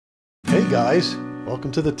Hey guys,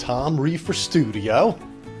 welcome to the Tom Reefer studio.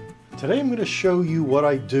 Today I'm going to show you what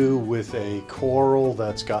I do with a coral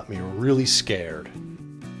that's got me really scared.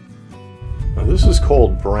 Now, this is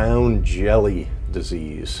called brown jelly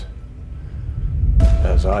disease,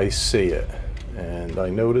 as I see it. And I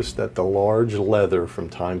noticed that the large leather from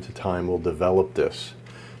time to time will develop this.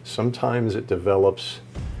 Sometimes it develops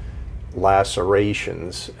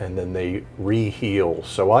lacerations and then they re-heal.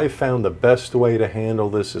 So I found the best way to handle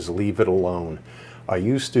this is leave it alone. I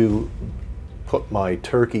used to put my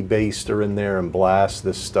turkey baster in there and blast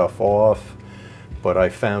this stuff off, but I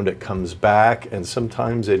found it comes back and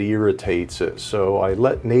sometimes it irritates it. So I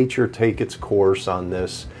let nature take its course on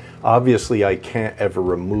this. Obviously I can't ever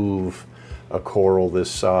remove a coral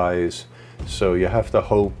this size, so you have to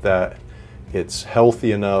hope that it's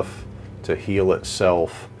healthy enough to heal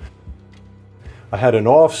itself. I had an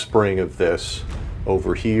offspring of this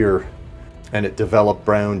over here and it developed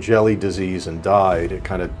brown jelly disease and died. It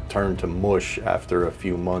kind of turned to mush after a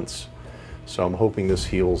few months. So I'm hoping this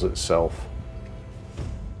heals itself.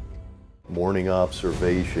 Morning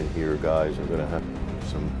observation here, guys. I'm gonna have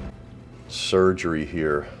some surgery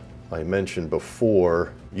here. I mentioned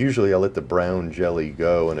before, usually I let the brown jelly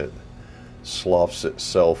go and it sloughs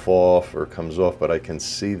itself off or comes off, but I can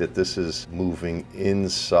see that this is moving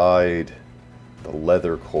inside the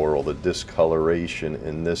leather coral. The discoloration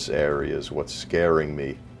in this area is what's scaring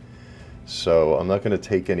me. So I'm not going to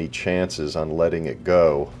take any chances on letting it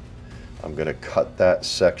go. I'm going to cut that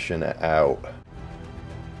section out.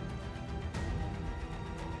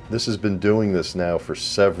 This has been doing this now for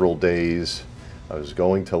several days. I was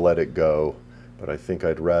going to let it go, but I think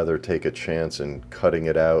I'd rather take a chance in cutting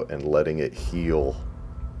it out and letting it heal.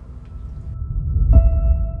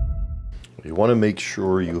 You want to make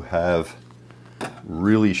sure you have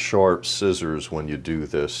really sharp scissors when you do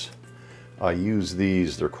this. I use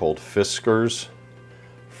these, they're called Fiskars.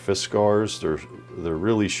 They're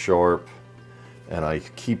really sharp, and I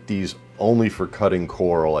keep these only for cutting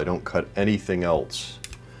coral. I don't cut anything else.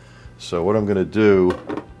 So what I'm going to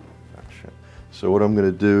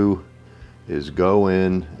do is go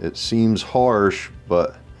in. It seems harsh,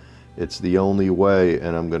 but it's the only way,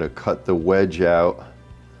 and I'm going to cut the wedge out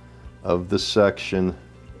of the section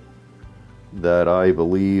that I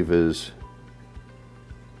believe is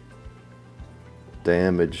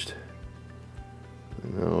damaged.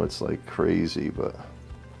 I know it's like crazy, but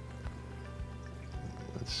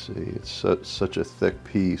let's see, it's such a thick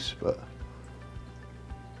piece, but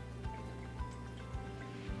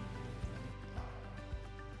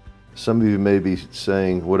some of you may be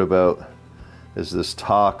saying, what about, is this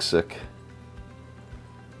toxic?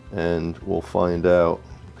 And we'll find out,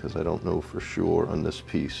 because I don't know for sure on this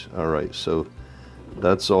piece. All right, so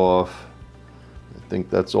that's off. I think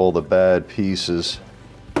that's all the bad pieces.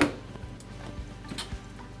 Do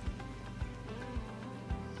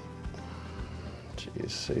you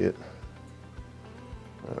see it?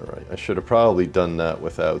 All right, I should have probably done that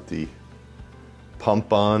without the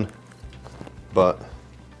pump on, but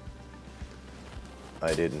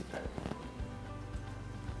I didn't.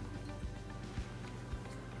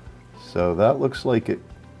 So that looks like it.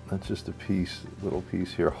 That's just a piece, little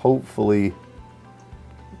piece here. Hopefully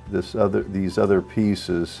these other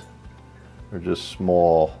pieces are just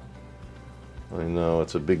small. I know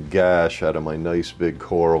it's a big gash out of my nice big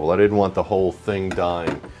coral. I didn't want the whole thing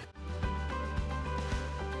dying.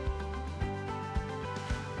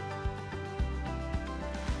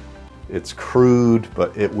 It's crude,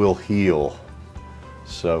 but it will heal.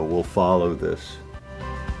 So we'll follow this.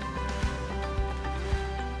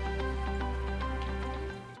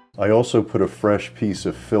 I also put a fresh piece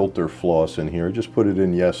of filter floss in here. I just put it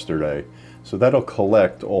in yesterday. So that'll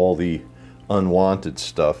collect all the unwanted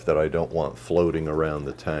stuff that I don't want floating around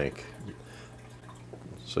the tank.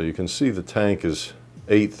 So you can see the tank is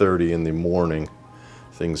 8:30 in the morning.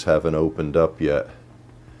 Things haven't opened up yet.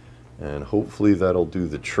 And hopefully that'll do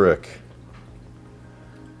the trick.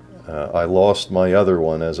 I lost my other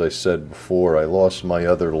one, as I said before. I lost my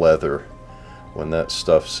other leather when that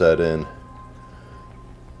stuff set in.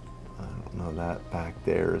 That back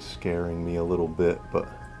there is scaring me a little bit, but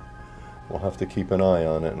we'll have to keep an eye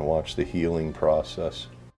on it and watch the healing process.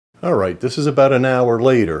 All right, this is about an hour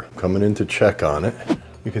later. Coming in to check on it.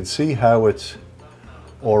 You can see how it's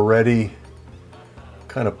already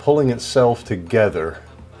kind of pulling itself together.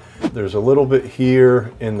 There's a little bit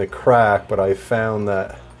here in the crack, but I found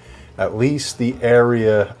that at least the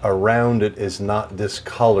area around it is not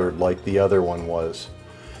discolored like the other one was.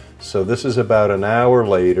 So this is about an hour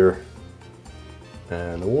later.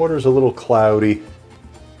 And the water's a little cloudy. You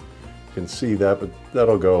can see that, but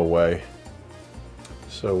that'll go away.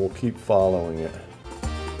 So we'll keep following it.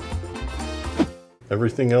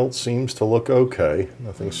 Everything else seems to look okay.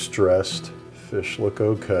 Nothing stressed. Fish look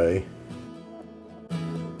okay.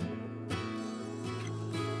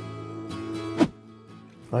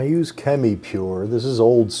 I use ChemiPure. This is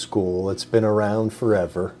old school. It's been around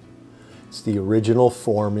forever. It's the original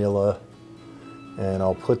formula, and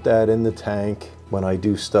I'll put that in the tank when I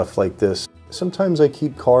do stuff like this. Sometimes I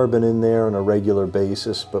keep carbon in there on a regular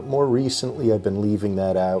basis, but more recently I've been leaving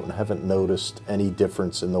that out and haven't noticed any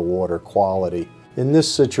difference in the water quality. In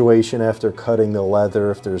this situation, after cutting the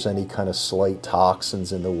leather, if there's any kind of slight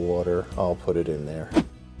toxins in the water, I'll put it in there.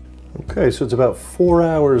 Okay, so it's about 4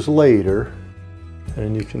 hours later,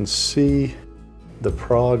 and you can see the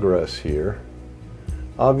progress here.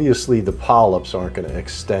 Obviously the polyps aren't going to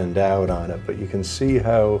extend out on it, but you can see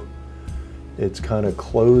how it's kind of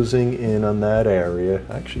closing in on that area.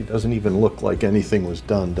 Actually, it doesn't even look like anything was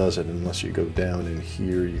done, does it? Unless you go down in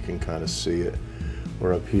here, you can kind of see it.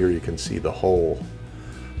 Or up here, you can see the hole.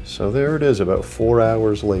 So there it is, about 4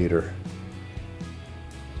 hours later.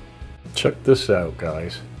 Check this out,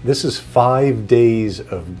 guys. This is 5 days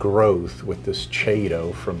of growth with this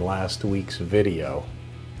Chaeto from last week's video.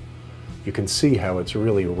 You can see how it's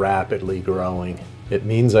really rapidly growing. It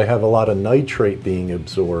means I have a lot of nitrate being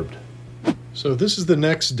absorbed. So this is the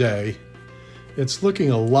next day. It's looking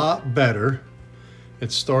a lot better.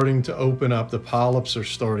 It's starting to open up. The polyps are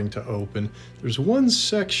starting to open. There's one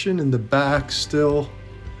section in the back still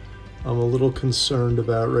I'm a little concerned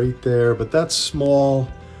about right there, but that's small.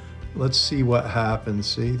 Let's see what happens.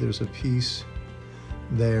 See, there's a piece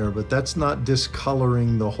there, but that's not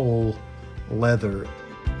discoloring the whole leather.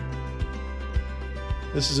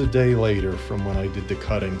 This is a day later from when I did the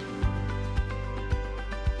cutting.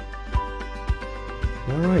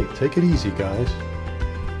 All right, take it easy, guys.